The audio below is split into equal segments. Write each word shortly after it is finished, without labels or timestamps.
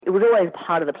It was always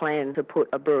part of the plan to put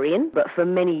a brewery in, but for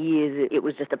many years it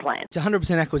was just a plan. It's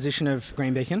 100% acquisition of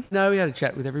Green Beacon. No, we had a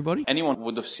chat with everybody. Anyone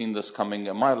would have seen this coming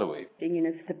a mile away.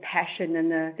 It's the passion and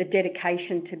the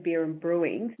dedication to beer and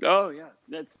brewing. Oh, yeah.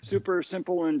 That's super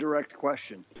simple and direct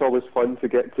question. It's always fun to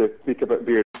get to speak about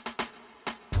beer.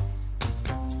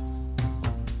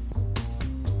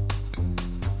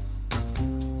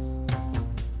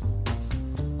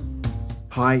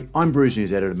 Hi, I'm Brew's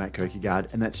News Editor Matt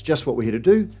Kirkegaard, and that's just what we're here to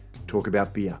do, talk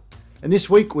about beer. And this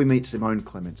week we meet Simone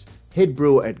Clements, head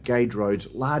brewer at Gage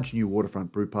Road's large new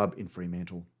waterfront brew pub in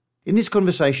Fremantle. In this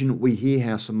conversation, we hear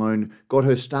how Simone got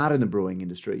her start in the brewing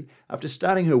industry after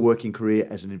starting her working career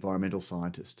as an environmental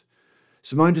scientist.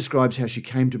 Simone describes how she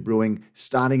came to brewing,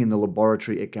 starting in the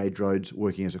laboratory at Gage Roads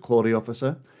working as a quality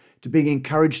officer, to being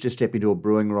encouraged to step into a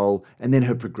brewing role, and then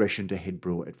her progression to head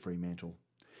brewer at Fremantle.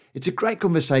 It's a great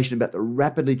conversation about the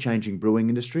rapidly changing brewing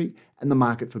industry and the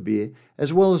market for beer,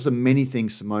 as well as the many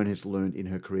things Simone has learned in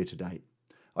her career to date.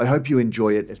 I hope you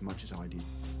enjoy it as much as I did.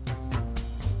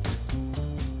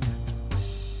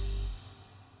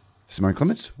 Simone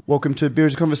Clements, welcome to Beer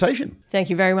as a Conversation. Thank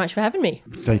you very much for having me.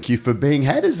 Thank you for being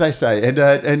had, as they say.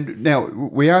 And now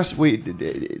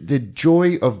the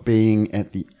joy of being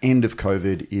at the end of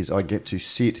COVID is I get to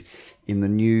sit in the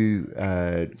new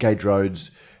Gage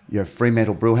Roads,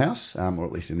 Fremantle Brewhouse, or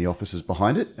at least in the offices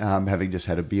behind it, having just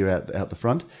had a beer out the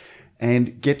front,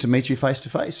 and get to meet you face to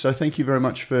face. So thank you very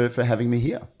much for having me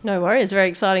here. No worries, very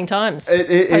exciting times.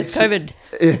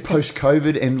 Post-COVID.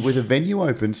 Post-COVID and with a venue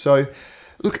open. So,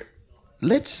 look,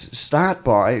 let's start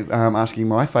by asking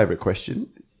my favourite question.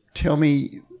 Tell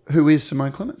me, who is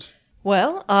Simone Clements?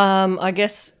 Well, I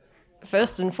guess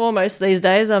first and foremost these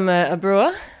days I'm a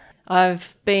brewer.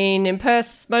 I've been in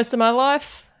Perth most of my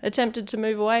life. Attempted to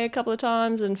move away a couple of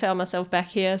times and found myself back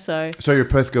here. So you're a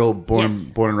Perth girl, born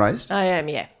and raised? I am,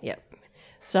 yeah.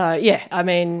 So, yeah, I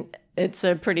mean, it's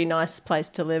a pretty nice place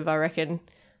to live, I reckon.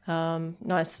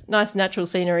 Nice natural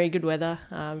scenery, good weather,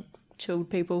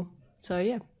 chilled people. So,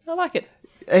 yeah, I like it.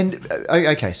 And,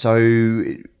 okay, so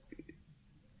you've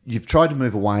tried to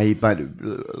move away, but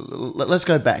let's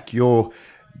go back. Your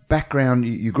background,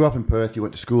 you grew up in Perth, you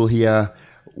went to school here.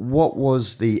 What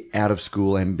was the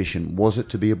out-of-school ambition? Was it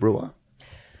to be a brewer?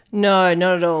 No,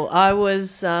 not at all. I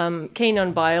was keen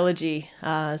on biology,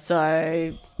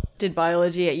 so did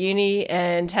biology at uni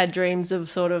and had dreams of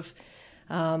sort of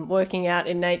working out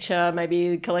in nature,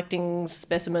 maybe collecting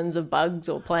specimens of bugs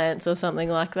or plants or something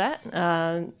like that.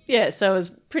 So I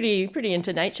was pretty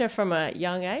into nature from a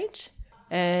young age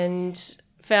and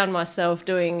found myself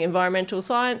doing environmental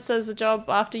science as a job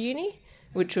after uni,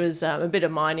 which was a bit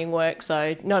of mining work,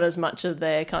 so not as much of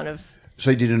their kind of...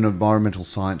 So you did an environmental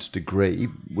science degree.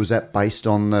 Was that based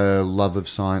on the love of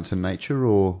science and nature,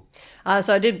 or...?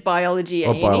 So I did biology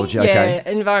at uni. Biology, okay.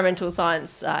 Yeah, environmental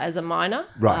science as a minor.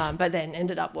 Right. But then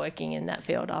ended up working in that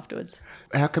field afterwards.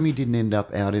 How come you didn't end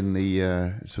up out in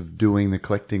the sort of doing the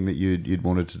collecting that you'd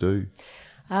wanted to do?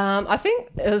 I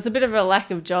think there was a bit of a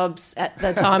lack of jobs at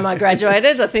the time I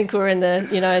graduated. I think we were in the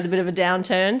bit of a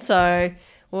downturn, so...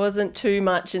 wasn't too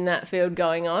much in that field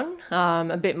going on,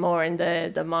 a bit more in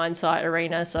the mine site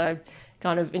arena, so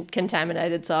kind of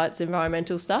contaminated sites,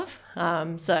 environmental stuff.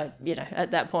 At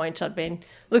that point I'd been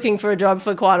looking for a job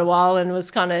for quite a while and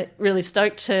was kind of really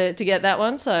stoked to get that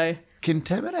one. So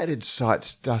contaminated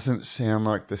sites doesn't sound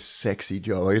like the sexy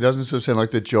job. It doesn't sort of sound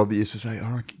like the job that you used to say,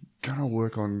 I'm going to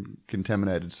work on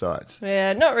contaminated sites.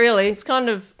 Yeah, not really. It's kind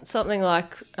of something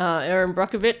like Erin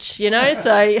Brockovich,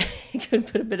 so you could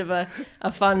put a bit of a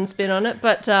fun spin on it.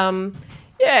 But,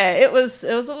 it was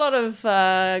a lot of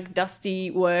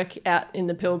dusty work out in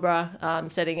the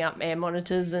Pilbara, setting up air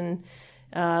monitors and,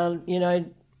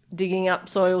 digging up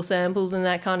soil samples and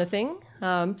that kind of thing.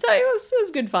 So it was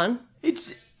good fun.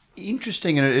 It's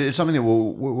interesting, and it's something that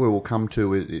we'll come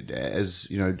to as,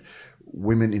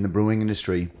 women in the brewing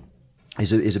industry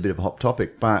is a bit of a hot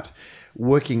topic, but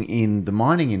working in the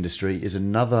mining industry is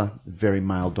another very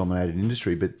male-dominated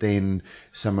industry. But then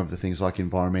some of the things like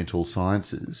environmental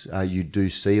sciences, you do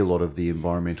see a lot of the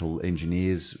environmental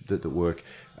engineers that work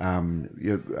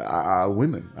are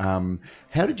women.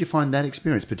 How did you find that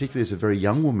experience, particularly as a very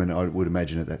young woman, I would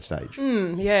imagine, at that stage?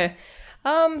 Yeah.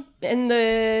 In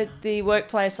the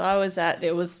workplace I was at,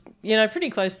 it was, pretty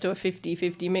close to a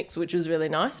 50-50 mix, which was really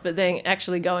nice. But then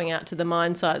actually going out to the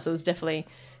mine sites, it was definitely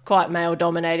quite male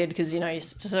dominated because, you're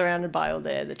surrounded by all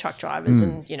the truck drivers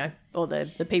and, all the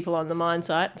people on the mine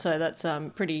site. So that's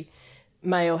pretty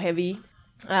male heavy.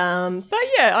 But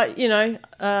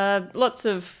yeah, lots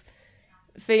of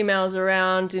females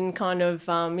around in kind of,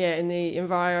 in the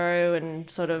enviro and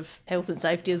sort of health and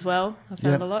safety as well. I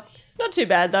found a lot. Not too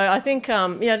bad though. I think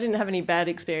I didn't have any bad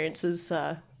experiences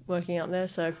working up there.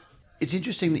 So It's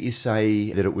interesting that you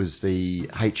say that it was the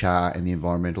HR and the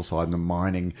environmental side and the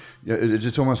mining.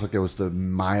 It's almost like there was the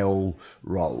male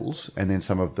roles and then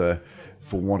some of the,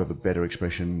 for want of a better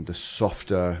expression, the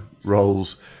softer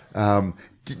roles.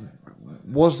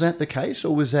 Was that the case,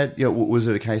 or was that was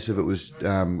it a case of it was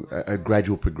a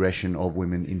gradual progression of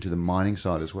women into the mining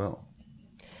side as well?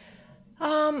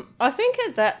 I think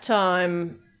at that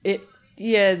time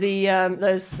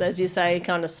those, as you say,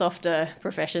 kind of softer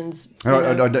professions.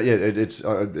 I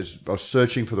was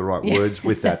searching for the right words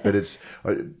with that, but it's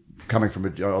coming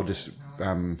from I'll just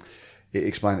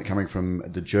explain that coming from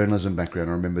the journalism background.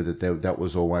 I remember that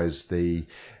was always the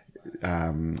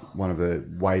one of the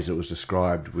ways it was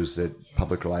described was that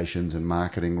public relations and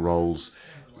marketing roles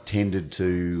tended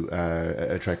to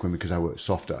attract women because they were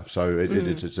softer. So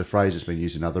it's a phrase that's been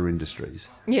used in other industries.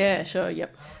 Yeah, sure,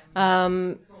 yep.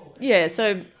 So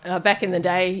back in the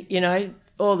day,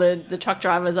 all the truck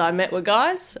drivers I met were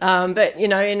guys. But,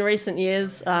 in recent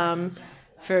years,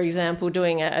 for example,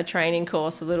 doing a training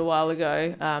course a little while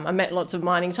ago, I met lots of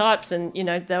mining types and,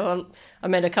 I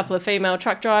met a couple of female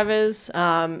truck drivers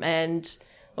and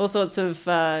all sorts of,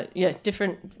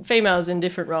 different females in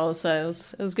different roles. So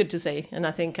it was good to see. And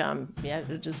I think,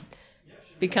 it just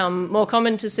become more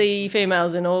common to see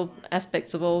females in all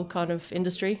aspects of all kind of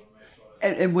industry.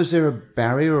 And was there a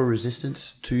barrier or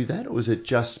resistance to that, or was it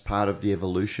just part of the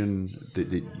evolution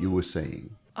that you were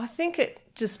seeing? I think it's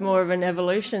just more of an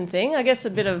evolution thing. I guess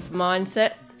a bit of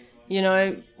mindset.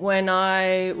 When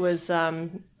I was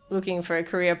looking for a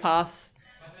career path,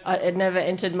 it never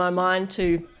entered my mind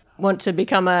to want to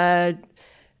become a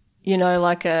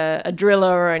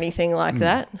driller or anything like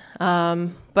that.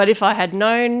 But if I had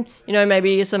known,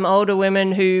 maybe some older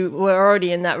women who were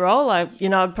already in that role,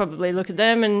 I'd probably look at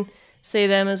them and see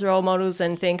them as role models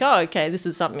and think, oh, okay, this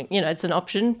is something, it's an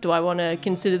option. Do I want to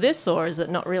consider this, or is it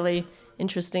not really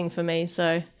interesting for me?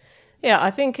 So,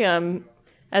 I think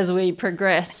as we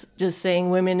progress, just seeing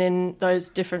women in those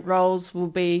different roles will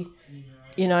be,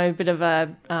 a bit of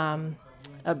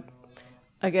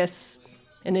I guess,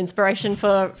 an inspiration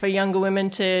for younger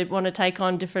women to want to take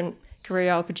on different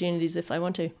career opportunities if they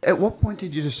want to. At what point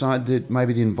did you decide that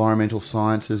maybe the environmental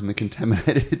sciences and the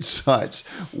contaminated sites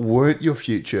weren't your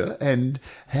future, and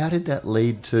how did that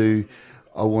lead to,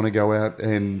 I want to go out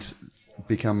and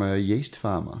become a yeast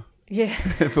farmer? Yeah.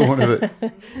 For one of it.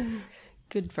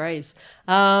 Good phrase.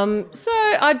 So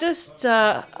I just,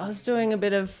 I was doing a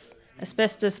bit of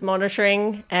asbestos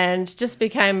monitoring and just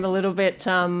became a little bit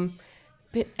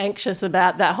anxious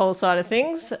about that whole side of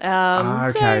things.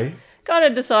 Okay. So kind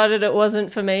of decided it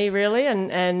wasn't for me really,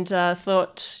 and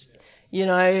thought,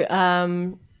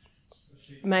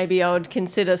 maybe I would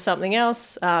consider something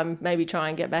else, maybe try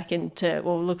and get back into,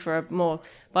 or look for a more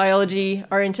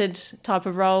biology-oriented type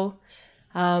of role.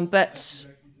 But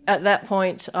at that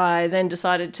point, I then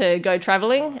decided to go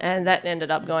travelling, and that ended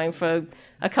up going for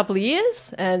a couple of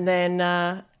years. And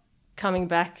then coming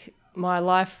back, my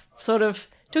life sort of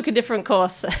took a different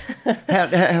course.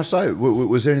 How so?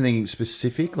 Was there anything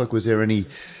specific? Like, was there any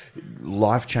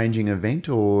life-changing event,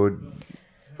 or...?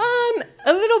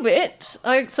 A little bit.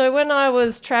 So when I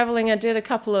was travelling, I did a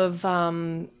couple of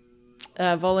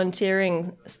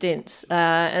volunteering stints,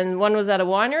 and one was at a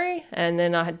winery, and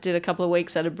then I did a couple of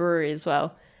weeks at a brewery as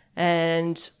well.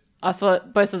 And I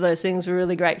thought both of those things were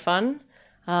really great fun.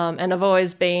 And I've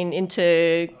always been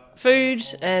into food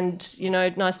and,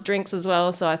 nice drinks as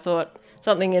well. So I thought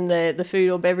something in the food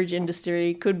or beverage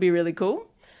industry could be really cool.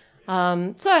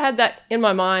 So I had that in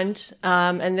my mind.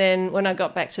 And then when I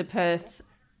got back to Perth,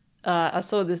 I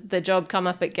saw the job come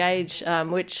up at Gage,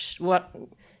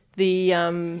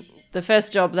 the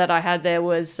first job that I had there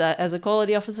was as a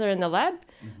quality officer in the lab.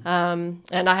 And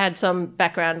I had some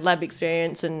background, lab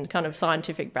experience and kind of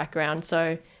scientific background.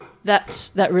 So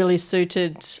that really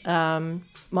suited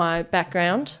my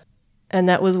background. And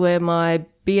that was where my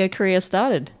beer career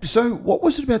started. So what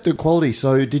was it about the quality?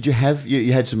 So did you have,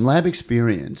 you had some lab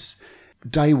experience.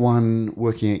 Day one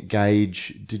working at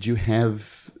Gage, did you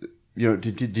have,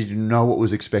 did you know what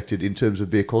was expected in terms of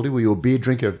beer quality? Were you a beer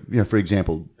drinker, for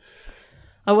example?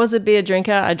 I was a beer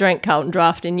drinker. I drank Carlton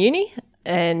Draft in uni,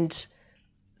 and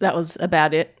that was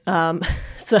about it. And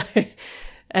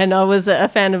I was a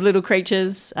fan of Little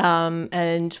Creatures.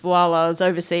 And while I was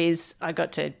overseas, I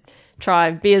got to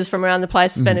try beers from around the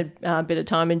place. Spent a bit of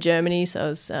time in Germany, so I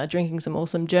was drinking some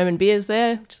awesome German beers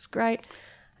there, which is great.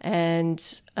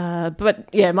 And but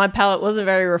yeah, my palate wasn't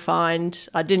very refined.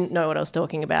 I didn't know what I was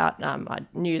talking about. I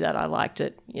knew that I liked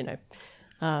it,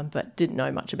 but didn't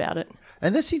know much about it.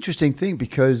 And that's the interesting thing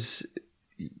because,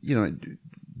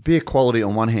 beer quality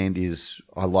on one hand is,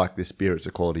 I like this beer, it's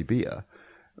a quality beer,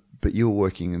 but you're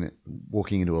walking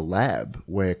into a lab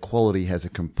where quality has a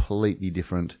completely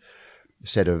different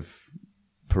set of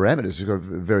parameters. It's got a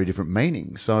very different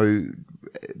meaning. So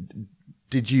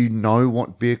did you know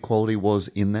what beer quality was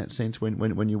in that sense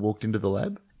when you walked into the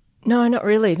lab? No, not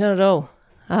really, not at all.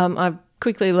 I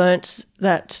quickly learnt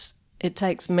that it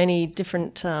takes many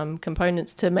different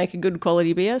components to make a good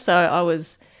quality beer. So I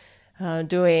was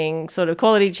doing sort of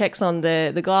quality checks on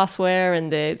the glassware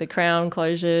and the crown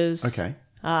closures. Okay.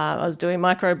 I was doing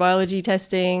microbiology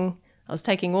testing. I was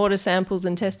taking water samples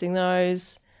and testing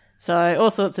those. So all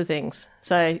sorts of things.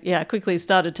 So, yeah, I quickly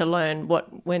started to learn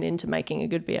what went into making a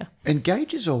good beer. And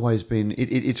Gage has always been,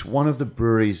 it's one of the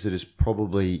breweries that has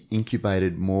probably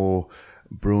incubated more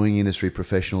brewing industry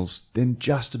professionals than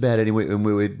just about anywhere. And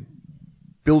we were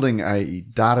building a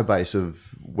database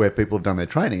of where people have done their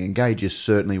training, and Gage is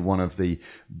certainly one of the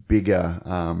bigger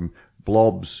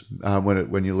blobs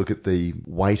when you look at the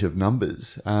weight of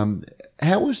numbers.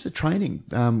 How was the training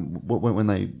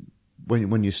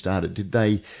when you started? Did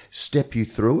they step you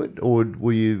through it, or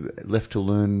were you left to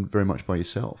learn very much by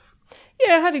yourself?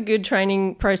 Yeah, I had a good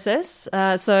training process.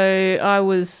 So I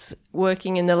was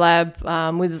working in the lab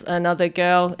with another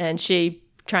girl, and she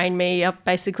trained me up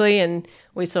basically, and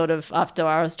we sort of, after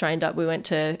I was trained up, we went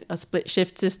to a split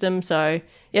shift system. So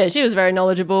yeah, she was very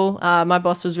knowledgeable. My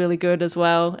boss was really good as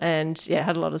well, and yeah,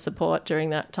 had a lot of support during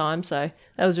that time. So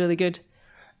that was really good.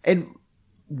 And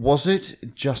was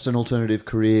it just an alternative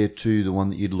career to the one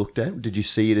that you'd looked at? Did you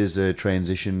see it as a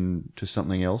transition to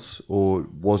something else, or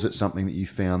was it something that you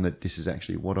found that this is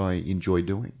actually what I enjoy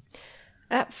doing?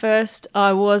 At first,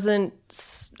 I wasn't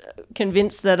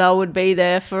convinced that I would be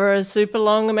there for a super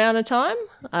long amount of time.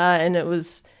 And it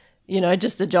was,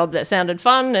 just a job that sounded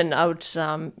fun, and I would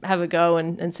have a go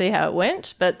and see how it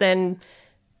went. But then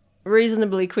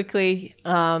reasonably quickly,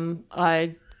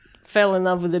 I fell in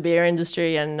love with the beer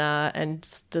industry and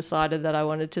decided that I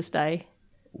wanted to stay.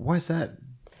 Why is that?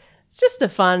 It's just a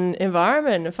fun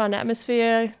environment, a fun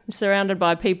atmosphere, surrounded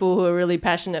by people who are really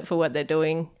passionate for what they're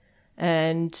doing,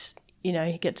 and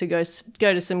you get to go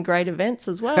to some great events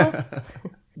as well.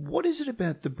 What is it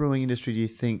about the brewing industry, do you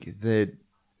think, that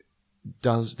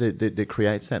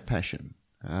creates that passion?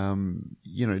 And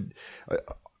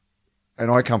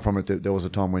I come from it. There was a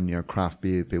time when craft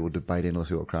beer, people debate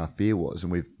endlessly what craft beer was,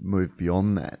 and we've moved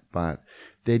beyond that. But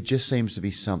there just seems to be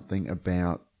something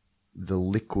about the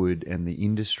liquid and the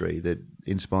industry that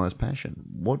inspires passion.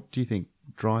 What do you think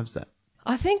drives that?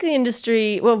 I think the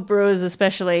industry, well, brewers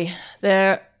especially,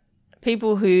 they're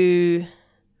people who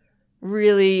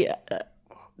really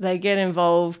they get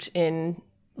involved in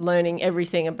learning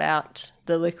everything about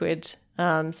the liquid.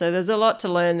 So there's a lot to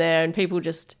learn there, and people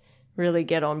just really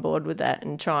get on board with that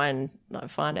and try and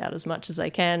find out as much as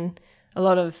they can. A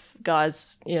lot of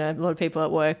guys, a lot of people at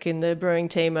work in the brewing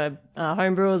team are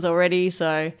home brewers already,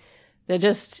 so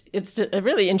it's a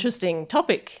really interesting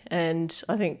topic, and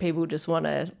I think people just want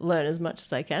to learn as much as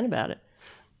they can about it.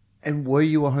 And were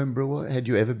you a home brewer? Had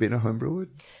you ever been a home brewer?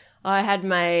 I had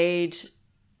made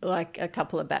a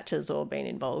couple of batches or been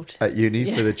involved. At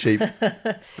uni for the cheap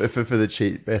for the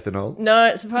cheap ethanol?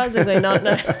 No, surprisingly not,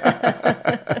 no.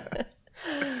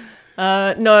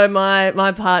 No,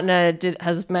 my partner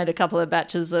has made a couple of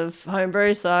batches of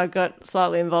homebrew, so I got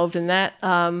slightly involved in that.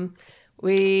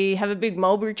 We have a big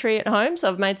mulberry tree at home, so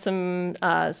I've made some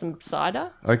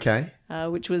cider. Okay.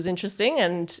 Which was interesting,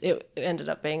 and it ended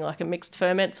up being like a mixed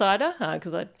ferment cider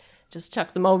because I just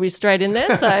chucked the mulberry straight in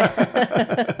there.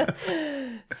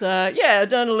 So yeah, I've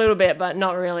done a little bit, but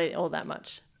not really all that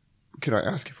much. Can I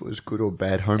ask if it was good or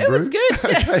bad homebrew? It was good,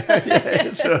 yeah. Okay,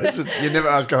 yeah. You never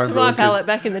ask a homebrew. To my palate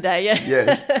back in the day, yeah.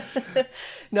 Yes.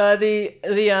 No,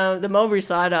 the mulberry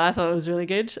cider I thought was really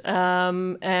good,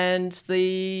 and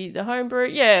the homebrew,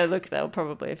 yeah. Look, there were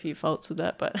probably a few faults with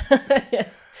that, but yeah,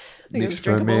 mixed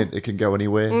ferment, it can go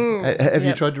anywhere. Have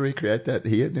you tried to recreate that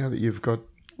here now that you've got?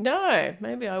 No,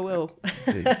 maybe I will.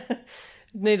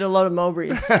 Need a lot of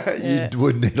mulberries. You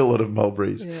would need a lot of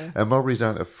mulberries. Yeah. And mulberries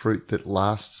aren't a fruit that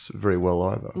lasts very well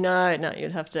either. No,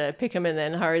 you'd have to pick them and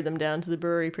then hurry them down to the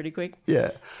brewery pretty quick.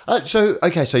 Yeah. So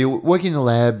you're working in the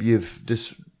lab. You've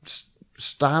just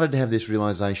started to have this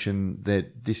realisation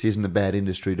that this isn't a bad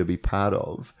industry to be part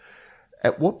of.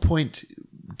 At what point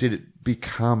did it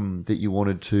become that you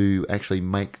wanted to actually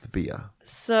make the beer?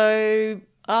 So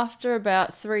after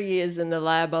about 3 years in the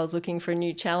lab, I was looking for a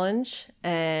new challenge,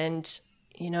 and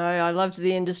I loved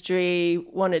the industry,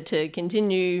 wanted to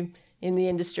continue in the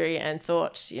industry, and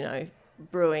thought,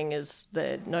 brewing is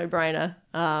the no-brainer.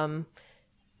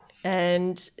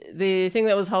 And the thing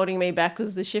that was holding me back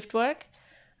was the shift work.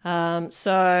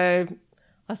 So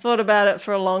I thought about it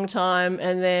for a long time,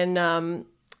 and then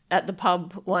at the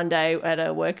pub one day at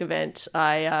a work event,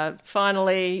 I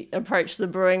finally approached the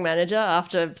brewing manager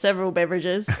after several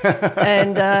beverages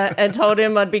and told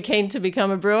him I'd be keen to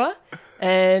become a brewer,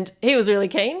 and he was really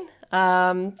keen.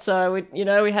 So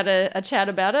we had a chat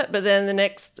about it, but then the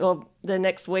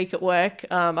next week at work,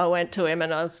 I went to him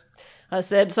and I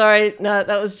said, sorry, no,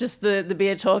 that was just the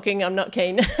beer talking. I'm not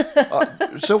keen.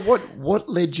 So what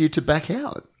led you to back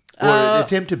out? Or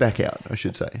attempt to back out, I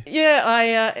should say. Yeah,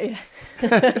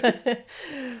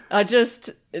 I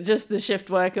just the shift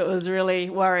work, it was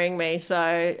really worrying me.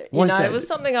 So, it was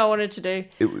something I wanted to do.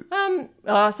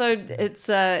 So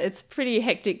it's pretty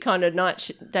hectic kind of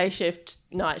day shift,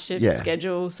 night shift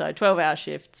schedule. So 12-hour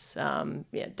shifts,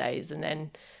 days and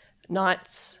then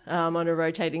nights on a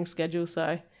rotating schedule.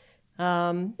 So,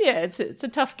 it's a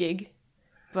tough gig,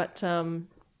 but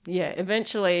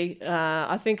eventually,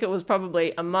 I think it was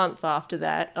probably a month after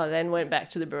that, I then went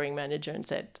back to the brewing manager and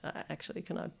said, actually,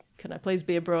 can I please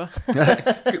be a brewer?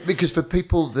 Because for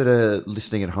people that are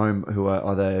listening at home who are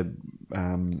either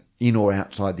in or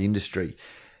outside the industry,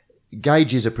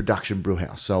 Gage is a production brew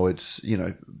house, so it's,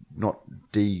 not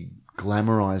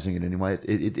de-glamorizing it in any way.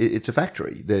 It's a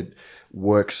factory that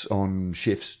works on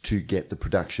shifts to get the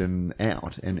production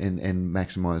out and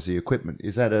maximise the equipment.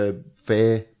 Is that a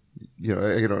fair...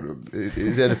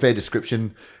 is that a fair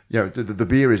description? The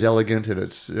beer is elegant and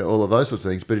it's all of those sorts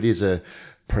of things, but it is a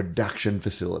production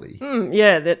facility.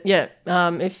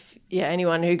 If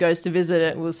anyone who goes to visit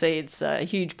it will see it's a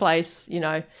huge place.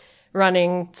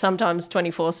 Running sometimes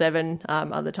 24/7,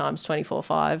 other times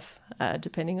 24/5,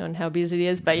 depending on how busy it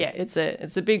is. But it's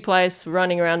a big place,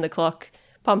 running around the clock,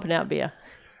 pumping out beer.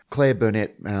 Claire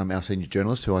Burnett, our senior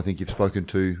journalist, who I think you've spoken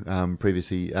to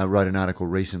previously, wrote an article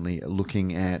recently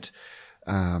looking at,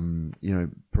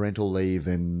 parental leave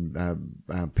and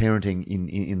parenting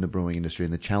in the brewing industry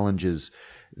and the challenges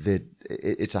that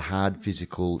it's a hard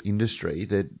physical industry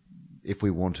that, if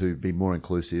we want to be more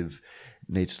inclusive,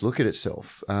 needs to look at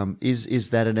itself. Is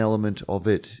that an element of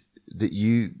it that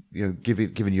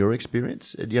given your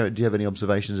experience, do you have any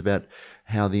observations about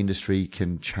how the industry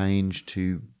can change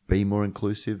to be more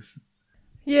inclusive?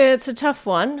 Yeah, it's a tough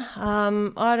one.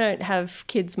 I don't have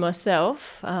kids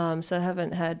myself, so I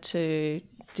haven't had to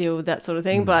deal with that sort of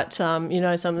thing. But, some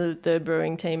of the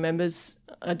brewing team members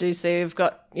I do see have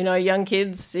got, young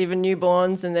kids, even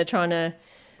newborns, and they're trying to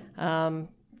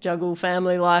juggle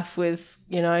family life with,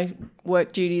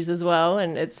 work duties as well.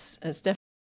 And it's definitely...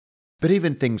 But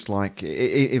even things like,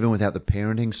 even without the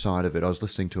parenting side of it, I was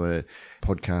listening to a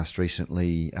podcast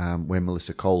recently where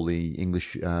Melissa Cole, the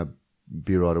English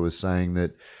beer writer, was saying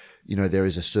that, there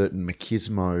is a certain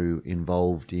machismo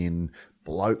involved in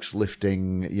blokes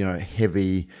lifting,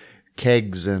 heavy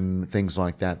kegs and things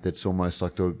like that. That's almost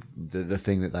like the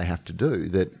thing that they have to do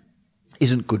that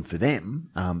isn't good for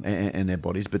them and their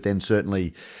bodies. But then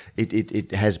certainly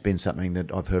it has been something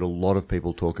that I've heard a lot of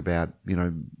people talk about,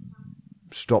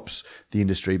 stops the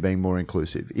industry being more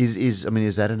inclusive. Is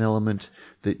that an element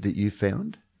that you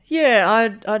found?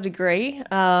 Yeah, I'd agree.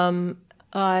 I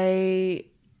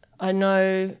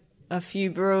know a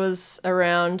few brewers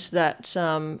around that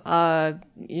are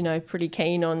pretty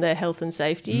keen on their health and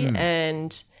safety,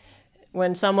 and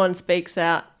when someone speaks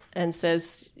out and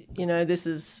says, this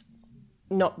is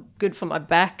not good for my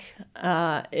back,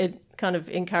 it kind of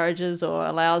encourages or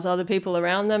allows other people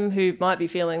around them who might be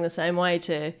feeling the same way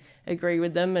to agree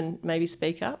with them and maybe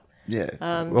speak up. Yeah.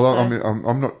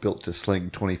 I'm not built to sling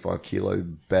 25 kilo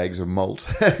bags of malt,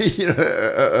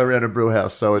 around a brew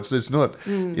house. So it's not,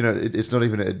 it's not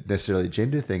even necessarily a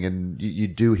gender thing. And you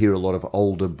do hear a lot of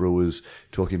older brewers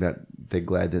talking about they're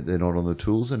glad that they're not on the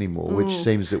tools anymore, which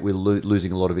seems that we're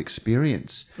losing a lot of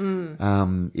experience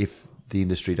if the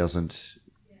industry doesn't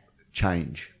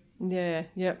change. Yeah.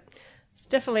 Yep. It's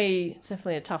definitely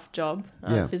a tough job,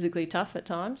 physically tough at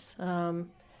times. I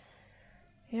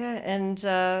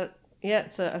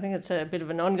think it's a bit of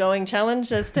an ongoing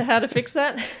challenge as to how to fix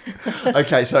that.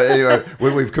 Okay, so anyway,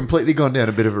 we've completely gone down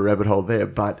a bit of a rabbit hole there,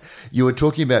 but you were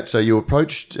talking about, so you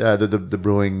approached the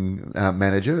brewing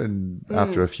manager, and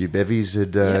after a few bevies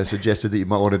had suggested that you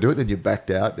might want to do it, then you backed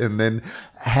out, and then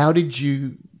how did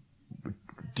you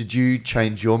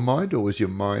change your mind, or was your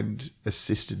mind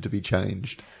assisted to be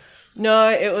changed? No,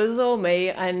 it was all me,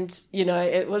 and,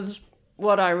 it was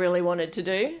what I really wanted to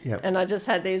do. Yep. And I just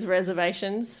had these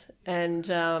reservations, and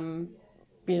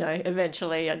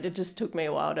eventually it just took me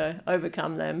a while to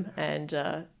overcome them and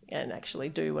actually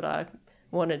do what I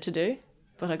wanted to do,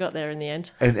 but I got there in the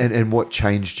end. And what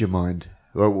changed your mind?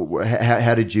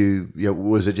 How did you,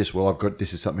 was it just,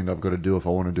 this is something I've got to do if I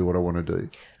want to do what I want to do?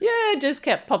 Yeah, it just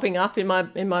kept popping up in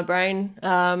my brain.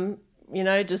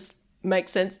 Just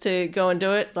makes sense to go and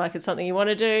do it. Like, it's something you want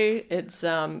to do.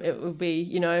 It would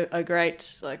be, a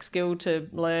great skill to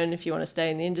learn if you want to stay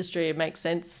in the industry. It makes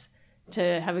sense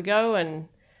to have a go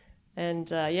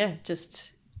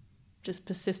just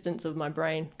persistence of my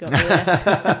brain got me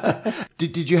there.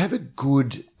 Did you have a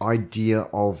good idea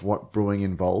of what brewing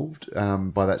involved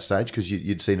by that stage? Because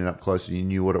you'd seen it up close and you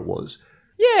knew what it was.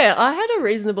 Yeah, I had a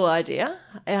reasonable idea.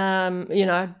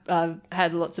 I've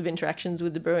had lots of interactions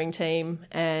with the brewing team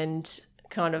and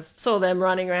kind of saw them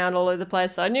running around all over the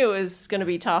place. So I knew it was going to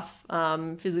be tough,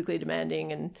 physically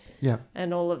demanding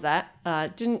and all of that.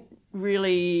 Didn't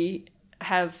really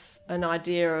have an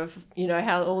idea of,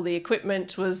 how all the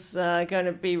equipment was going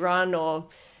to be run or,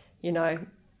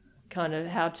 kind of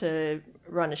how to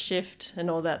run a shift and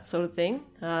all that sort of thing.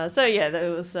 There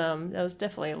was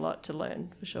definitely a lot to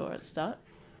learn for sure at the start.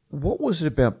 What was it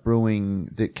about brewing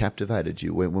that captivated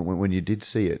you when you did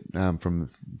see it from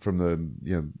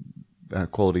the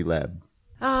quality lab?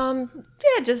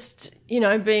 Just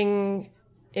being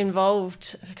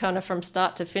involved kind of from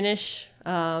start to finish.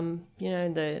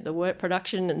 The work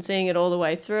production and seeing it all the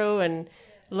way through and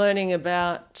learning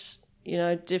about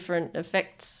different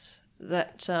effects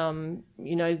that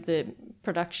the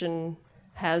production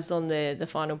has on the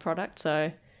final product.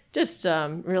 So just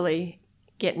really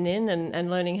getting in and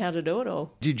learning how to do it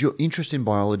all. Did your interest in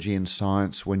biology and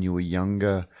science when you were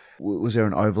younger, was there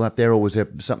an overlap there, or was there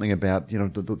something about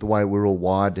the way we're all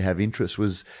wired to have interests?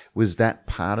 Was that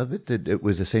part of it, that it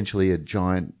was essentially a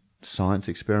giant science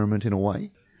experiment in a way?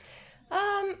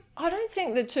 I don't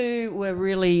think the two were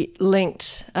really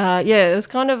linked. It was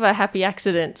kind of a happy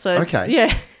accident. So okay,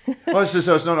 yeah.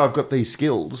 So it's not I've got these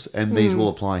skills and these will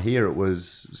apply here. It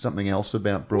was something else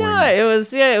about brewing. No,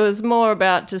 it was more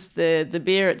about just the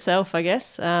beer itself, I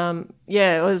guess.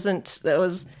 It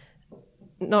was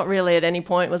not really at any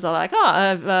point was I like,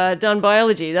 I've done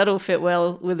biology. That'll fit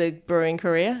well with a brewing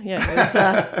career. Yeah,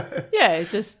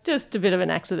 it was just a bit of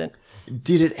an accident.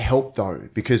 Did it help though?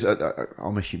 Because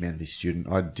I'm a humanities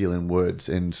student. I deal in words,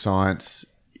 and science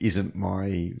isn't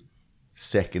my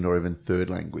second or even third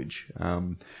language.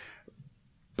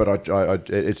 But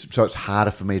it's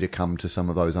harder for me to come to some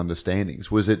of those understandings.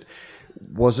 Was it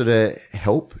a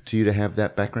help to you to have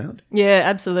that background? Yeah,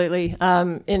 absolutely.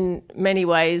 In many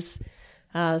ways.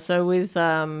 So with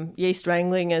yeast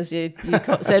wrangling, as you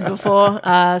said before,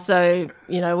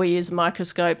 we use a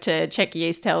microscope to check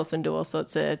yeast health and do all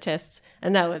sorts of tests,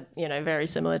 and that were very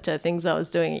similar to things I was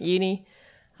doing at uni.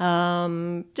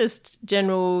 Just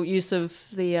general use of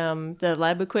the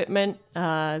lab equipment,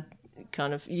 kind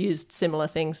of used similar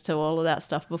things to all of that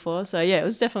stuff before. So yeah, it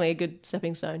was definitely a good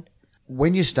stepping stone.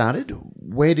 When you started,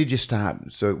 where did you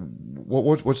start? So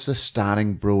what's the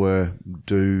starting brewer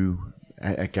do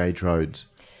at Gage Roads?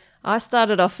 I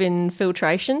started off in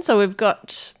filtration. So we've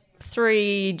got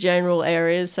 3 general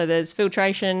areas. So there's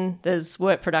filtration, there's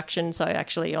work production, so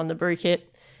actually on the brew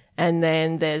kit, and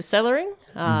then there's cellaring.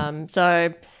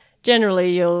 So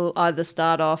generally you'll either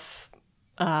start off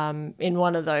in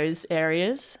one of those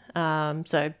areas.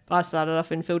 So I started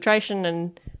off in filtration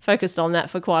and focused on that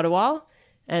for quite a while,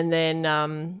 and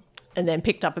then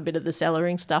picked up a bit of the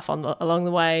cellaring stuff along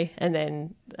the way, and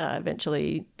then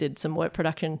eventually did some work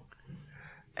production.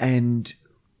 And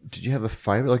did you have a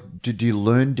favourite? Like, did you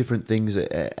learn different things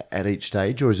at each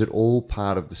stage, or is it all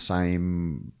part of the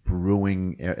same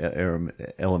brewing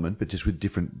element, but just with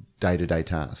different day-to-day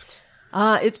tasks?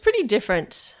 It's pretty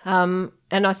different. And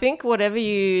I think whatever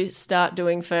you start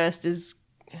doing first is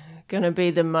going to be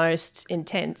the most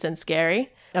intense and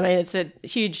scary. I mean, it's a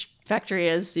huge factory,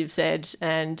 as you've said,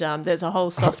 and there's a whole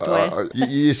software.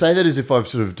 You say that as if I've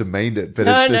sort of demeaned it, but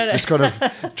it's just kind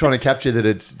of trying to capture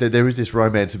that there is this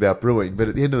romance about brewing, but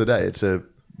at the end of the day, it's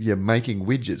you're making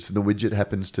widgets, and the widget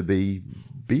happens to be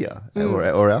beer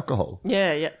or alcohol.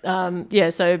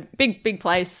 So big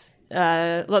place.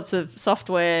 Lots of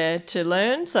software to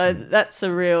learn, so that's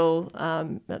a real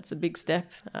that's a big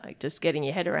step, just getting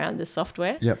your head around the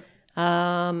software.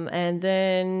 And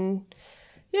then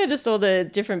just all the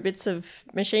different bits of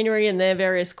machinery and their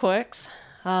various quirks.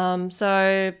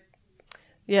 The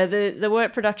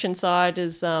work production side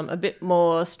is a bit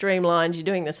more streamlined. You're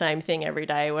doing the same thing every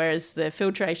day, whereas the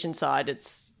filtration side,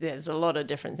 there's a lot of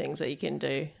different things that you can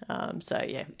do.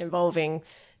 Involving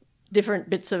different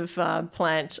bits of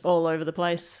plant all over the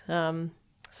place. I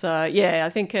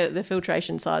think the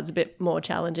filtration side's a bit more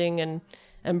challenging,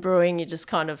 and brewing, you're just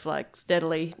kind of like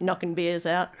steadily knocking beers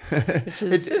out, which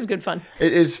is it was good fun.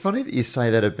 It's funny that you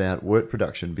say that about work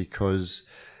production, because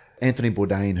Anthony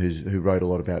Bourdain, who wrote a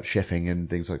lot about chefing and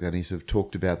things like that, and he's sort of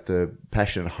talked about the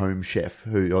passionate home chef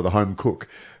or the home cook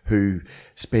who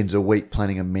spends a week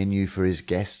planning a menu for his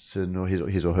guests or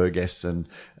his or her guests, and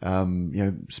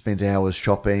spends hours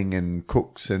shopping and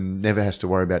cooks and never has to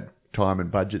worry about time and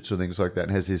budgets or things like that,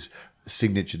 and has his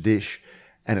signature dish,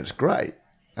 and it's great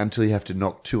until you have to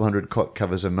knock 200 cot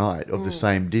covers a night of the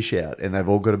same dish out, and they've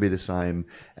all got to be the same,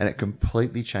 and it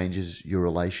completely changes your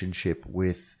relationship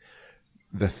with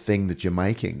the thing that you're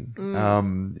making.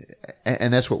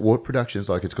 And that's what water production is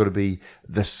like. It's got to be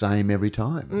the same every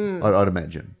time, I'd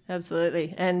imagine.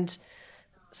 Absolutely. And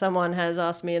someone has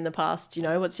asked me in the past,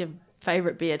 what's your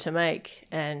favourite beer to make?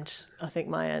 And I think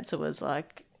my answer was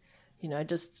like,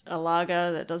 just a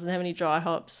lager that doesn't have any dry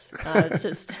hops. It's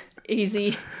just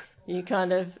easy. You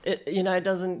kind of, it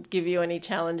doesn't give you any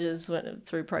challenges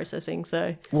through processing.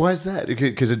 So why is that?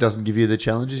 Because it doesn't give you the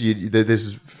challenges?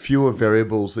 There's fewer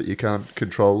variables that you can't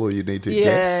control or you need to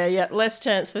guess? Yeah, less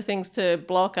chance for things to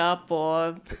block up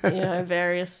or,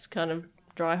 various kind of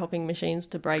dry hopping machines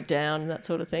to break down, that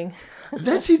sort of thing.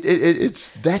 That's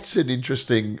it. That's an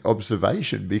interesting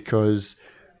observation because,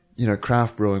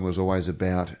 craft brewing was always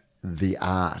about the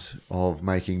art of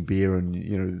making beer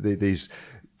and, these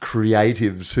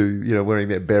creatives who, wearing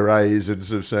their berets and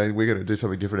sort of saying, we're going to do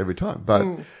something different every time. But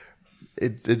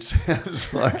it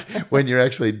sounds like when you're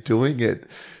actually doing it,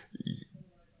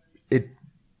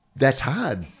 that's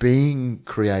hard. Being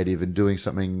creative and doing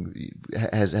something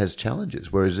has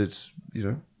challenges, whereas it's,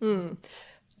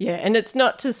 Yeah, and it's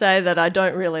not to say that I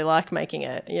don't really like making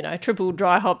a, triple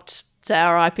dry hopped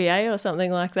sour IPA or something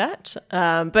like that.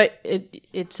 But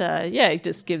it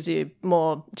just gives you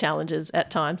more challenges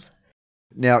at times.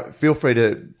 Now, feel free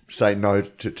to say no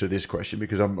to this question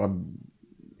because I'm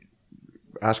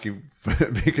asking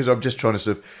because I'm just trying to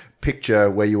sort of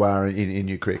picture where you are in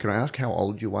your career. Can I ask how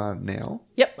old you are now?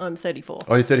 Yep, I'm 34.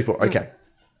 Oh, you're 34. Okay.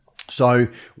 So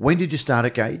when did you start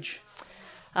at Gage?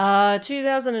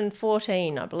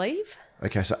 2014, I believe.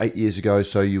 Okay, so 8 years ago,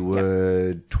 so you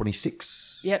were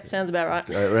 26? Yep, sounds about right.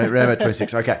 Around about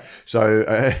 26, okay. So,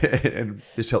 and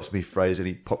this helps me phrase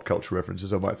any pop culture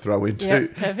references I might throw into.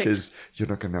 Because you're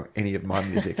not going to know any of my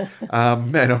music.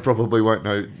 And I probably won't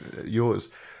know yours.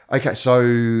 Okay, so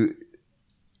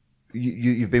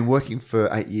you've been working for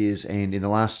 8 years, and in the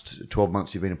last 12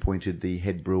 months, you've been appointed the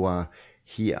head brewer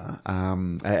here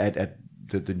at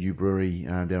the new brewery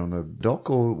down on the dock,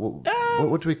 or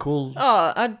what do we call?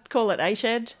 Oh, I'd call it A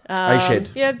Shed. A Shed.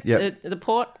 Yeah, yep. The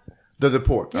port. The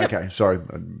port. Yep. Okay, sorry.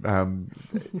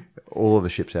 All of the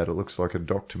ships out. It looks like a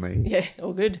dock to me. Yeah,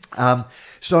 all good.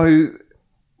 So,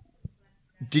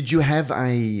 did you have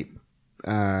an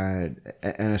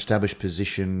established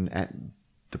position at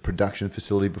the production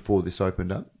facility before this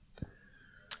opened up?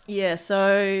 Yeah.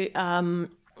 So.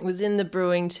 Was in the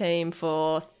brewing team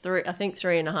for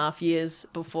 3.5 years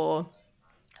before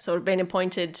sort of been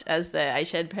appointed as the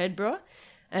A-Shed head brewer,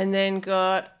 and then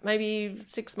got maybe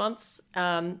 6 months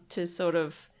to sort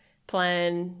of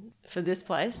plan for this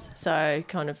place. So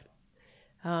kind of,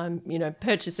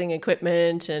 purchasing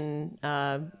equipment and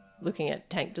looking at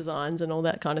tank designs and all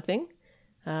that kind of thing.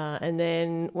 And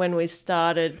then when we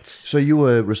started... So you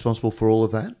were responsible for all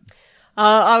of that?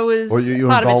 I was or you were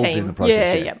part involved of a team. In the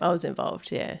process. Yeah, I was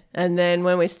involved, yeah. And then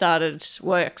when we started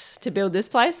works to build this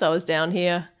place, I was down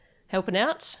here helping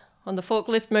out on the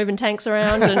forklift, moving tanks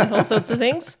around and all sorts of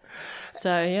things.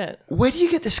 So, yeah. Where do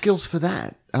you get the skills for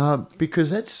that?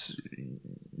 Because that's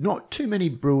not too many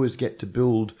brewers get to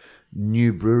build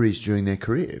new breweries during their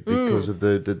career because of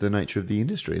the nature of the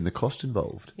industry and the cost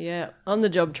involved. Yeah,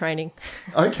 on-the-job training.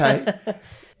 Okay.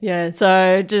 Yeah,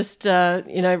 so just,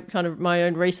 kind of my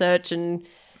own research and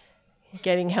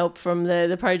getting help from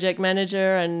the project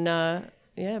manager and,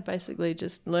 basically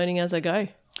just learning as I go.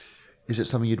 Is it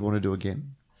something you'd want to do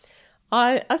again?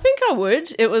 I think I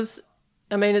would.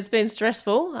 It's been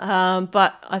stressful,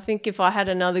 but I think if I had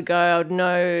another go, I would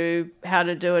know how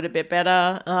to do it a bit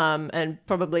better and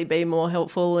probably be more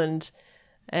helpful and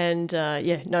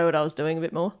know what I was doing a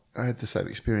bit more. I had the same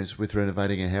experience with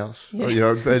renovating a house.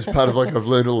 Yeah. It's part of I've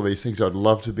learned all of these things I'd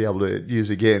love to be able to use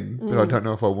again, but I don't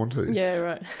know if I want to. Yeah,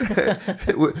 right.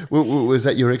 Was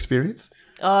that your experience?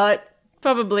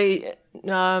 Probably,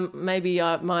 maybe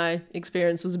my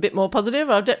experience was a bit more positive.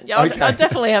 I'd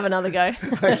definitely have another go.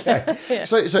 Okay. Yeah.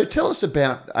 So tell us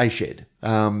about A-Shed.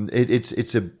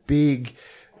 It's a big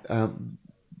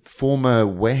former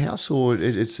warehouse, or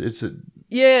it's a...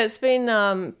 Yeah, it's been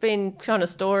kind of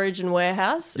storage and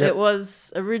warehouse. Yep. It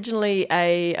was originally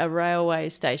a railway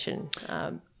station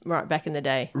right back in the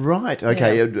day. Right,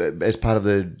 okay. Yeah. As part of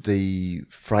the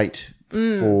freight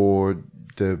for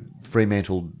the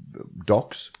Fremantle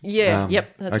docks. Yeah,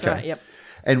 yep, that's okay. right, yep.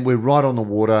 And we're right on the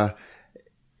water.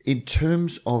 In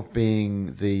terms of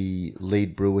being the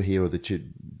lead brewer here, or the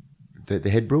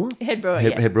head brewer? Head brewer,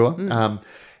 Head brewer.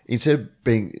 Instead of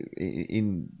being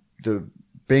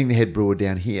the head brewer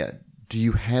down here, do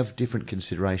you have different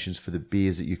considerations for the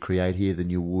beers that you create here than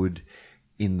you would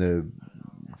in the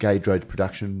Gage Road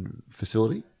production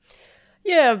facility?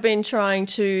 Yeah, I've been trying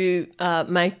to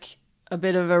make a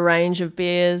bit of a range of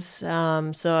beers.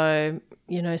 So,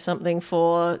 something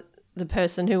for the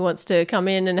person who wants to come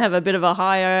in and have a bit of a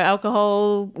higher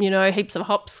alcohol, heaps of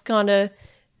hops kind of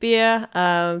beer.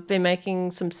 Been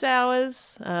making some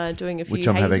sours, doing a few which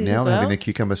I'm having hazies now. as well. I'm having a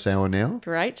cucumber sour now.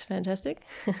 Great, fantastic.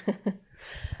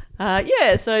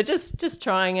 So just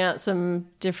trying out some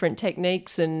different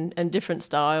techniques and different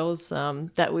styles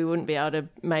that we wouldn't be able to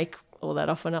make all that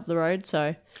often up the road.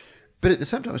 So, but at the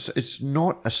same time, it's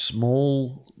not a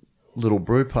small little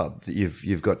brew pub that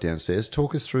you've got downstairs.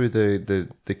 Talk us through the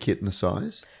kit and the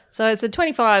size. So it's a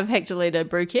 25 hectolitre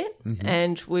brew kit,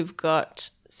 and we've got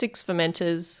 6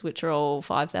 fermenters, which are all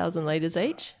 5,000 litres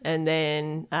each, and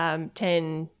then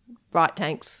 10 bright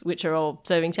tanks, which are all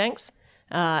serving tanks,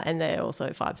 and they're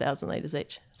also 5,000 litres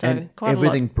each. So and quite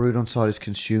everything a lot. brewed on site is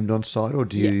consumed on site, or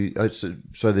do you?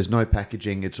 So there's no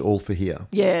packaging; it's all for here.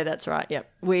 Yeah, that's right.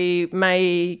 Yep, we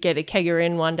may get a kegger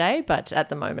in one day, but at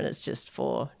the moment it's just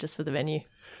for the venue.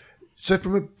 So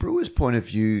from a brewer's point of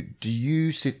view, do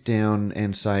you sit down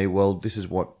and say, well, this is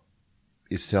what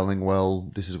is selling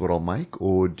well, this is what I'll make?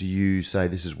 Or do you say,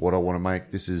 this is what I want to make,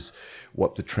 this is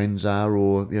what the trends are,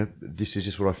 or this is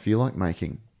just what I feel like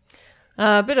making?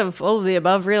 A bit of all of the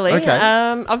above, really. Okay.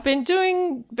 I've been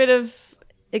doing a bit of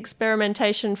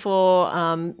experimentation for,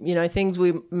 things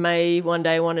we may one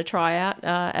day want to try out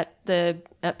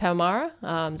at Palmyra,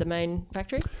 the main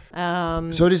factory.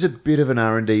 So it is a bit of an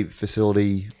R&D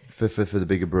facility for the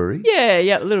bigger brewery?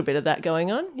 Yeah, a little bit of that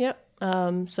going on, yep.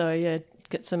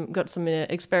 Got some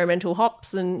experimental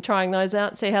hops and trying those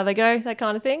out, see how they go, that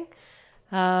kind of thing.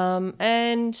 I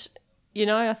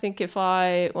think if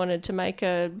I wanted to make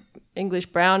a English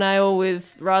brown ale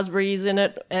with raspberries in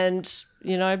it and,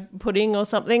 pudding or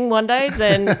something one day,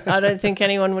 then I don't think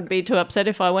anyone would be too upset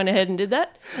if I went ahead and did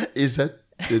that. It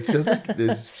sounds like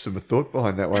there's some thought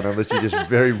behind that one, unless you just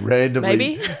very randomly...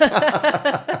 Maybe.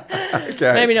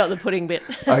 Okay. Maybe not the pudding bit.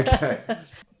 Okay.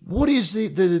 What is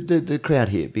the crowd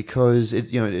here? Because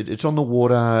it's on the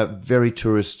water, very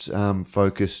tourist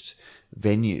focused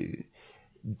venue.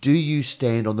 Do you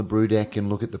stand on the brew deck and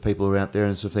look at the people who are out there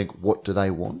and sort of think, what do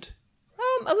they want?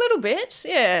 A little bit,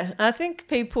 yeah. I think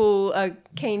people are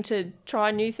keen to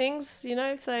try new things.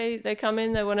 If they come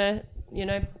in, they want to,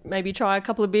 maybe try a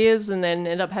couple of beers and then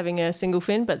end up having a single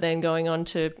fin, but then going on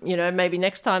to, maybe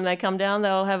next time they come down,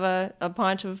 they'll have a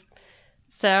pint of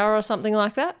sour or something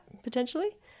like that, potentially.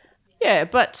 Yeah,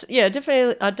 but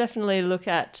definitely, I definitely look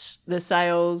at the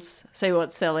sales, see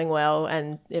what's selling well,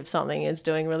 and if something is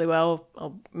doing really well,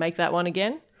 I'll make that one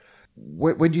again.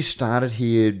 When you started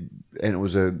here and it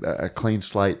was a clean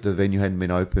slate, the venue hadn't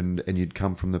been opened, and you'd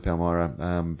come from the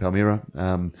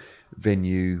Palmyra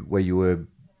venue where you were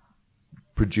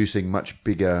producing much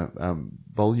bigger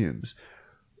volumes,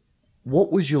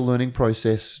 what was your learning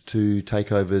process to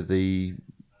take over the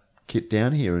kit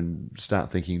down here and start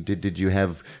thinking? Did you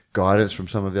have guidance from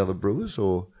some of the other brewers,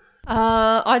 or?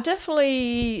 I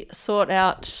definitely sought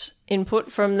out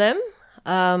input from them.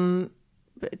 I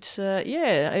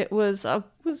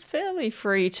was fairly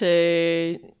free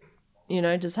to,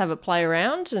 just have a play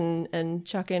around and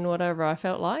chuck in whatever I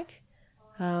felt like.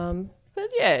 I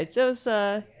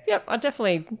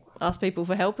definitely asked people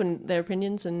for help and their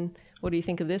opinions and what do you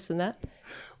think of this and that.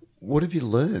 What have you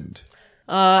learned?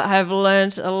 I have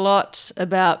learned a lot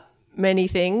about many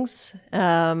things.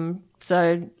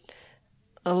 So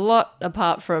a lot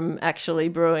apart from actually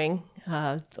brewing,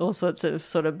 all sorts of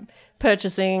sort of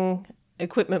purchasing,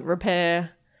 equipment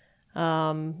repair,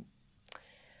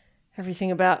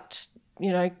 everything about,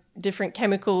 different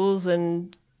chemicals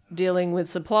and dealing with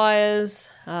suppliers,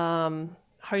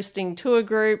 hosting tour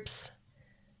groups,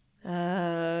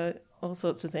 all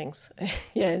sorts of things.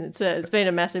 It's been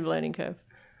a massive learning curve.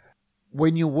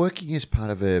 When you're working as part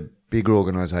of a bigger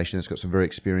organisation that's got some very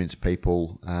experienced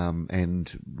people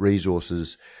and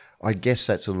resources, I guess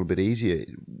that's a little bit easier.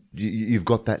 You've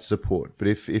got that support. But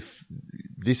if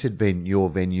this had been your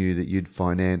venue that you'd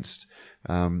financed,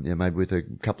 maybe with a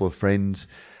couple of friends,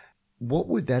 what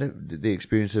would the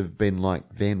experience have been like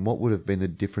then? What would have been the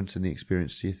difference in the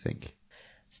experience, do you think?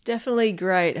 It's definitely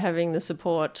great having the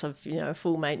support of, a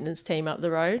full maintenance team up the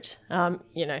road.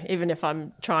 Even if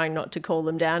I'm trying not to call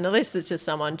them down, at least it's just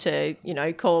someone to,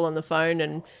 call on the phone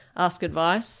and ask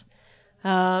advice.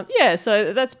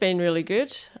 So that's been really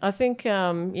good. I think,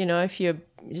 if you're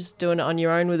just doing it on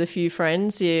your own with a few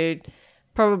friends, you'd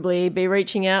probably be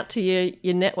reaching out to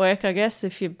your network, I guess,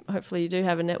 hopefully you do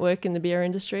have a network in the beer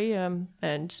industry,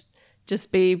 and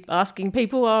just be asking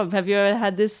people, have you ever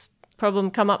had this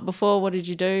problem come up before? What did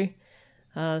you do?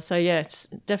 It's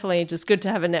definitely just good to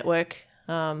have a network,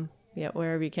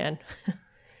 wherever you can.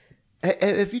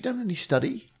 Have you done any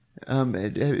study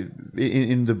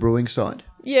in the brewing side?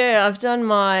 Yeah, I've done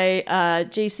my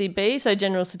GCB, so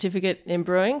General Certificate in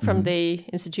Brewing from the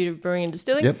Institute of Brewing and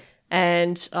Distilling. Yep.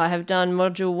 And I have done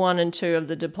Module 1 and 2 of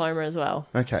the diploma as well.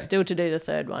 Okay. Still to do the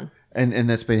third one. And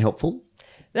that's been helpful?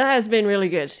 That has been really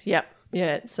good. Yep.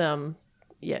 Yeah, it's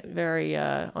very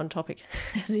on topic,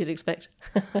 as you'd expect.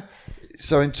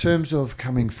 So in terms of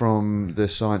coming from the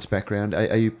science background,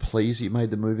 are you pleased you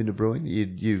made the move into brewing?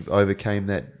 You overcame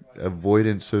that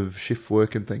avoidance of shift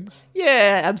work and things?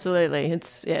 Yeah, absolutely.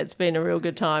 It's been a real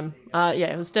good time.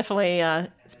 It was definitely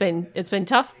it's been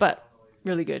tough, but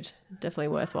really good. Definitely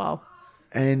worthwhile.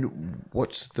 And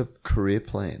what's the career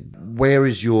plan? Where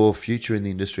is your future in the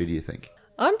industry, do you think?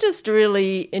 I'm just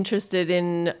really interested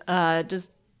in just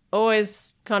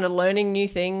always kind of learning new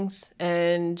things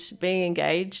and being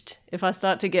engaged. If I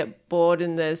start to get bored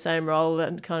in the same role,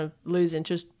 then kind of lose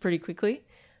interest pretty quickly.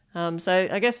 So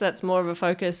I guess that's more of a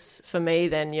focus for me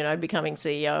than, becoming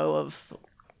CEO of,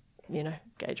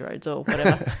 Gage Roads or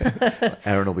whatever.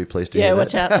 Aaron will be pleased to hear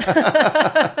that. Yeah,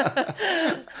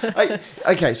 watch out.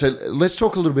 Okay, so let's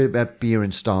talk a little bit about beer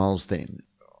and styles then.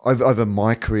 Over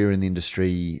my career in the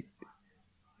industry,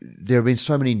 there have been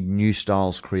so many new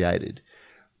styles created.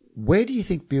 Where do you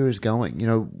think beer is going?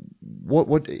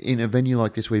 What in a venue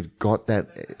like this, we've got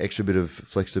that extra bit of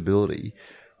flexibility.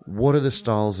 What are the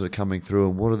styles that are coming through,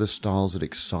 and what are the styles that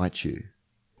excite you?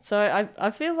 So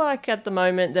I feel like at the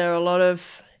moment there are a lot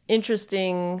of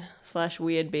interesting /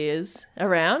 weird beers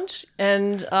around,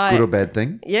 and Good or bad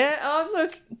thing? Yeah,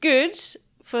 look, good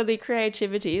for the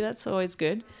creativity. That's always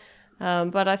good.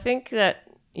 But I think that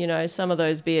some of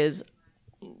those beers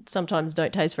sometimes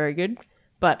don't taste very good.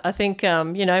 But I think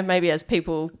maybe as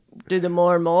people do them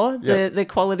more and more, the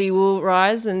quality will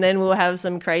rise, and then we'll have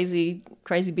some crazy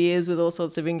beers with all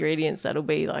sorts of ingredients that'll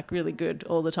be like really good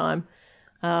all the time.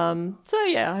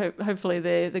 Hopefully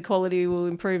the quality will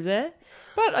improve there.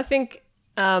 But I think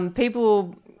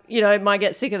people, might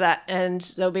get sick of that, and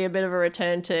there'll be a bit of a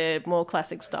return to more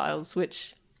classic styles,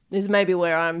 which is maybe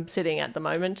where I'm sitting at the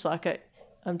moment.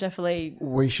 I'm definitely...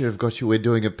 We should have got you. We're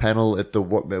doing a panel at the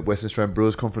Western Australian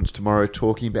Brewers Conference tomorrow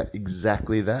talking about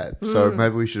exactly that. So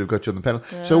maybe we should have got you on the panel.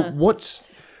 Yeah. So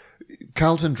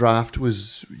Carlton Draft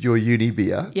was your uni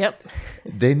beer. Yep.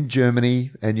 Then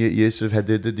Germany, and you sort of had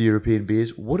the European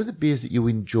beers. What are the beers that you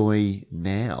enjoy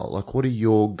now? Like, what are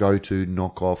your go-to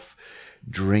knockoff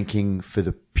drinking for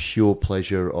the pure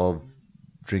pleasure of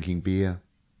drinking beer?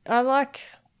 I like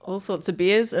all sorts of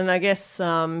beers, and I guess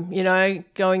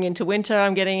going into winter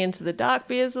I'm getting into the dark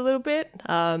beers a little bit.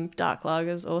 Dark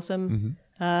lagers, awesome.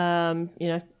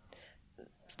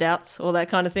 Stouts, all that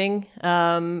kind of thing.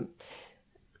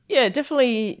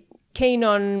 Definitely keen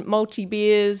on malty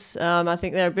beers. I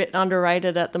think they're a bit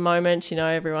underrated at the moment.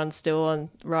 Everyone's still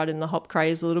riding the hop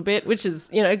craze a little bit, which is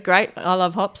great. I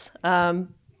love hops. But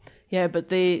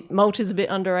the malt is a bit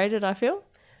underrated, I feel.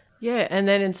 Yeah, and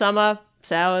then in summer,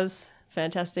 sours.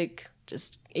 Fantastic,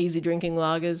 just easy drinking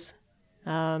lagers.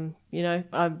 I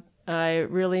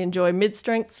really enjoy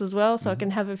mid-strengths as well, so I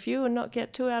can have a few and not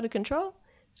get too out of control.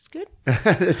 It's good.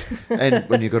 And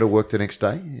when you've got to work the next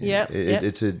day,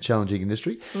 it's a challenging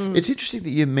industry. It's interesting that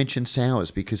you mentioned sours,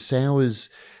 because sours,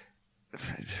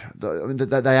 they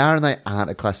are and they aren't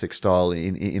a classic style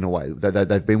in a way.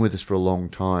 They've been with us for a long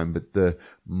time, but the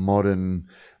modern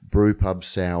brew pub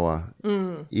sour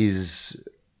is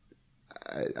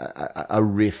a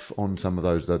riff on some of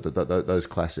those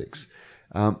classics.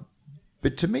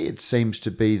 But to me, it seems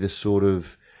to be the sort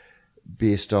of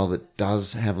beer style that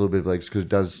does have a little bit of legs, because it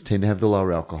does tend to have the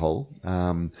lower alcohol.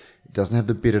 It doesn't have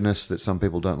the bitterness that some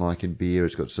people don't like in beer.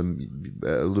 It's got a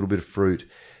little bit of fruit,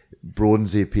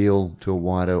 broadens the appeal to a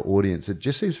wider audience. It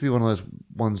just seems to be one of those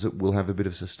ones that will have a bit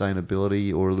of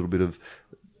sustainability or a little bit of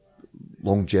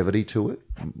longevity to it,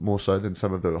 more so than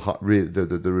some of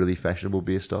the really fashionable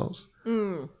beer styles.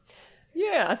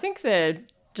 Yeah, I think they're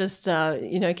just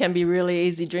can be really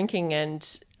easy drinking,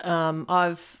 and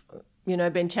I've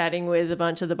been chatting with a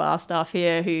bunch of the bar staff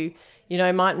here who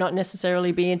might not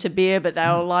necessarily be into beer, but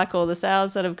they'll like all the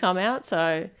sours that have come out.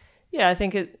 So yeah, I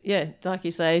think like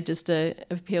you say, just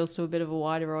appeals to a bit of a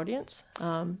wider audience.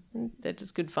 They're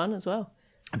just good fun as well.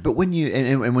 But when you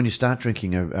and when you start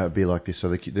drinking a beer like this, so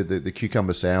the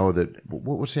cucumber sour,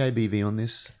 what's the ABV on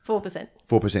this? 4%.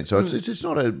 4%. So it's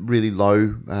not a really low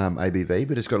ABV,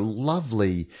 but it's got a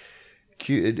lovely.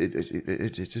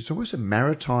 It's almost a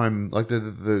maritime, like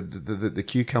the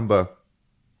cucumber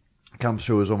comes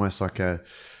through as almost like a.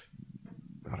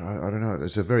 I don't know.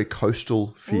 It's a very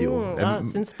coastal feel.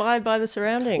 It's inspired by the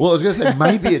surroundings. Well, I was going to say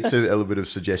maybe it's a little bit of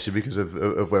suggestion because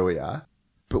of where we are.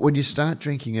 But when you start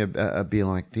drinking a beer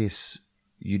like this,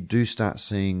 you do start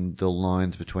seeing the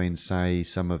lines between, say,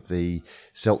 some of the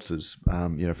seltzers,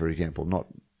 for example, not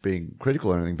being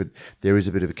critical or anything, but there is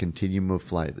a bit of a continuum of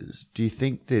flavours. Do you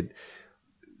think that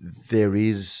there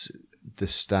is the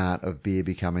start of beer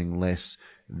becoming less,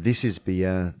 this is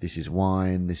beer, this is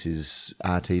wine, this is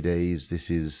RTDs, this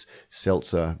is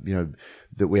seltzer,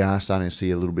 that we are starting to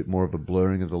see a little bit more of a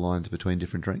blurring of the lines between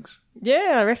different drinks?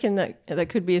 Yeah, I reckon that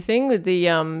could be a thing with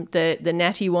the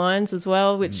natty wines as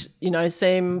well, which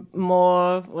seem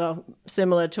more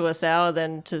similar to a sour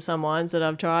than to some wines that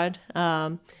I've tried.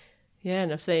 And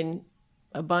I've seen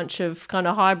a bunch of kind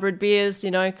of hybrid beers,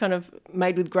 kind of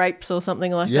made with grapes or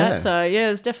something like that. So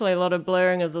there's definitely a lot of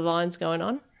blurring of the lines going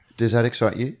on. Does that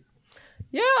excite you?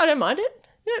 Yeah, I don't mind it.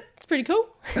 Yeah, it's pretty cool.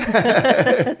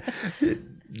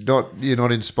 You're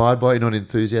not inspired by it, you're not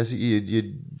enthusiastic,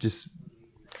 you just...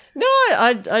 No,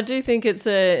 I do think it's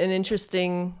an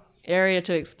interesting area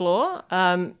to explore.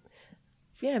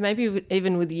 Maybe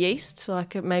even with yeast,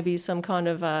 like maybe some kind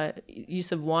of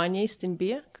use of wine yeast in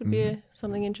beer could be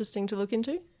something interesting to look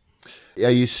into.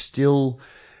 Are you still,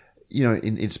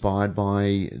 inspired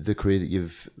by the career that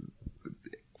you've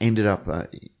ended up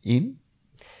in?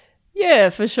 Yeah,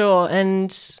 for sure.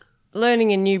 And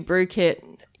learning a new brew kit,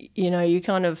 you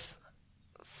kind of,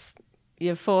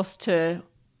 you're forced to,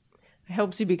 it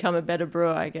helps you become a better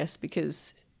brewer, I guess,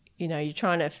 because, you're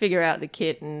trying to figure out the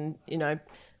kit and,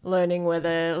 learning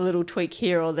whether a little tweak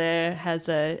here or there has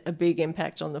a big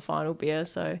impact on the final beer.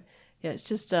 So, yeah, it's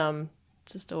just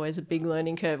always a big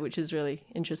learning curve, which is really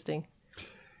interesting.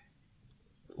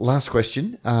 Last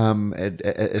question,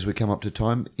 as we come up to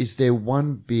time, is there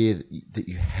one beer that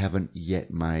you haven't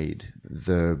yet made?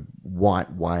 The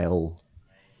white whale?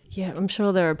 Yeah, I'm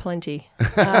sure there are plenty.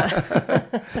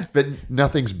 But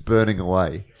nothing's burning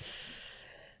away.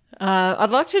 I'd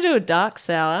like to do a dark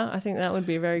sour. I think that would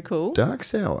be very cool. Dark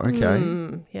sour,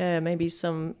 okay. Yeah, maybe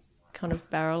some kind of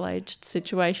barrel-aged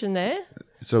situation there.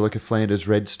 So like a Flanders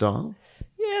red style?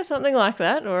 Yeah, something like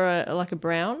that, or like a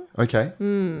brown. Okay.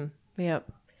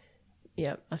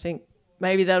 Yep, I think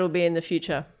maybe that'll be in the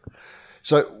future.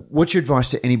 So what's your advice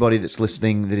to anybody that's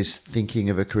listening that is thinking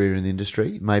of a career in the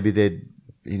industry? Maybe they're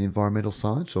in environmental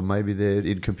science, or maybe they're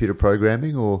in computer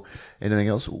programming or anything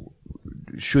else.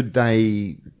 Should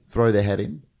they throw their hat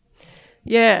in?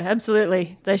 Yeah,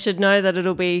 absolutely. They should know that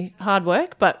it'll be hard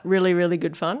work, but really, really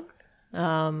good fun.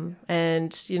 And,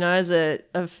 as a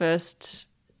first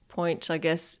point, I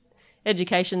guess,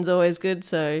 education's always good,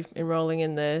 so enrolling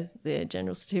in the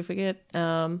general certificate,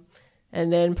 and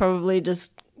then probably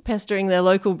just pestering their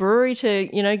local brewery to,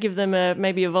 give them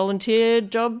maybe a volunteer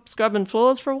job scrubbing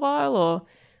floors for a while or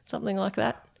something like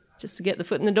that, just to get the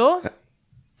foot in the door.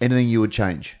 Anything you would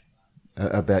change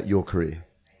about your career?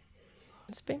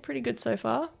 It's been pretty good so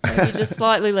far. Maybe just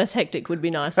slightly less hectic would be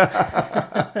nice.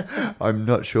 I'm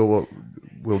not sure what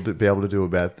we'll be able to do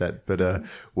about that, but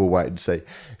we'll wait and see.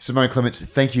 Simone Clements,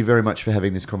 thank you very much for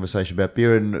having this conversation about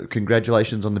beer, and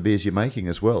congratulations on the beers you're making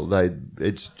as well.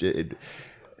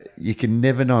 You can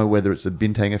never know whether it's the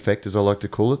bintang effect, as I like to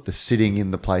call it, the sitting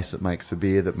in the place that makes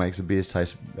the beers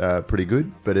taste pretty good,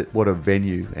 but what a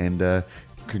venue, and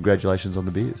congratulations on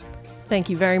the beers. Thank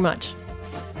you very much.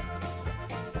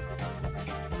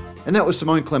 And that was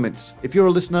Simone Clements. If you're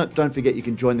a listener, don't forget you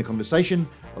can join the conversation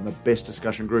on the best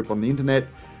discussion group on the internet,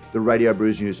 the Radio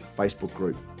Brews News Facebook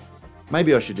group.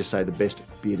 Maybe I should just say the best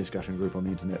beer discussion group on the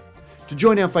internet. To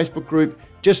join our Facebook group,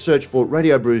 just search for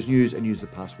Radio Brews News and use the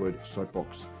password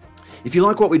Soapbox. If you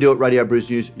like what we do at Radio Brews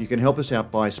News, you can help us out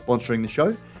by sponsoring the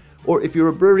show, or if you're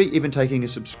a brewery, even taking a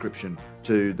subscription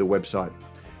to the website.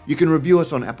 You can review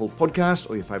us on Apple Podcasts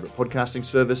or your favourite podcasting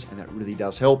service, and that really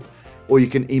does help. Or you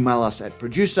can email us at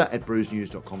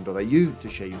producer@brewsnews.com.au to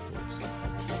share your thoughts.